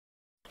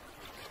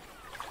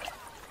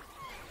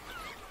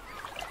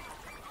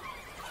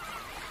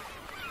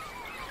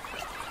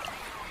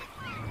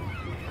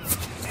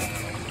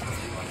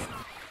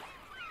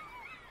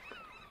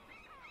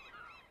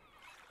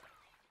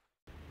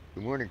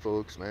Morning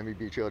folks, Miami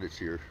Beach Audits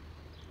here.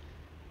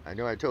 I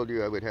know I told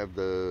you I would have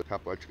the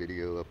Copwatch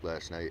video up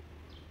last night,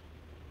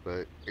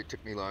 but it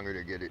took me longer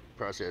to get it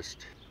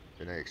processed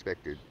than I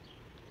expected.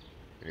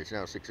 And it's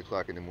now 6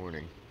 o'clock in the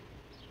morning,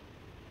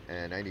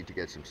 and I need to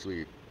get some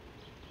sleep.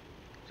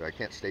 So I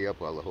can't stay up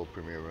while the whole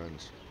premiere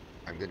runs.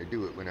 I'm going to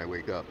do it when I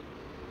wake up.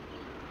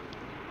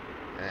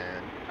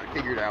 And I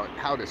figured out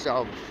how to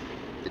solve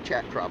the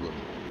chat problem.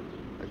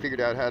 I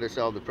figured out how to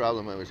solve the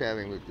problem I was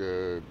having with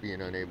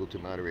being unable to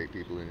moderate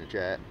people in the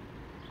chat,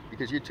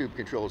 because YouTube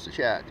controls the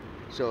chat.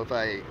 So if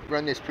I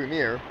run this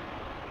premiere,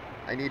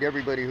 I need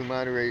everybody who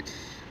moderates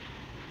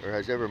or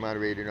has ever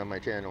moderated on my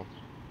channel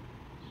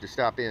to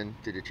stop in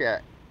to the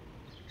chat.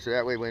 So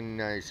that way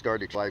when I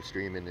start a live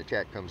stream and the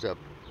chat comes up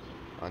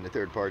on the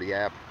third-party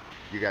app,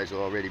 you guys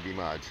will already be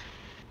mods.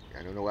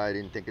 I don't know why I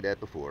didn't think of that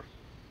before.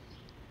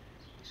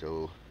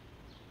 So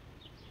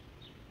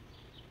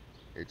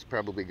it's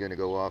probably going to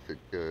go off at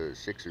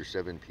 6 or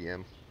 7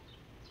 p.m.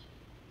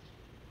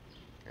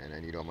 And I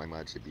need all my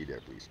mods to be there,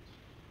 please.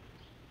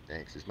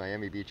 Thanks. This is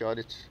Miami Beach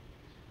Audits.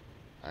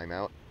 I'm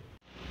out.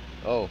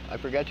 Oh, I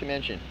forgot to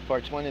mention,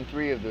 parts 1 and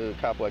 3 of the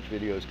Copwatch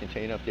videos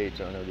contain updates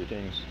on other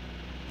things.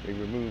 We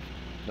removed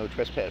no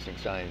trespassing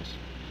signs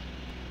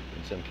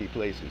in some key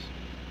places.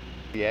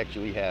 We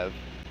actually have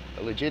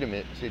a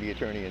legitimate city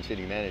attorney and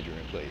city manager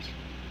in place,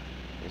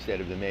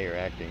 instead of the mayor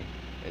acting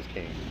as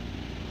king.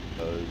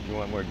 If you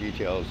want more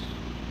details,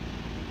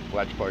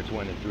 watch parts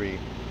 1 and 3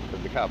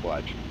 of the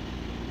Copwatch.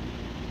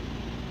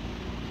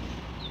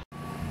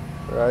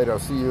 Alright, I'll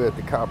see you at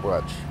the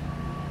Copwatch.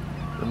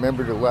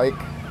 Remember to like,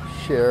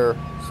 share,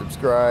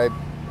 subscribe,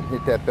 and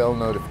hit that bell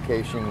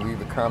notification.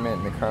 Leave a comment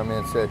in the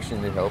comment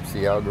section. It helps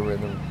the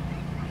algorithm.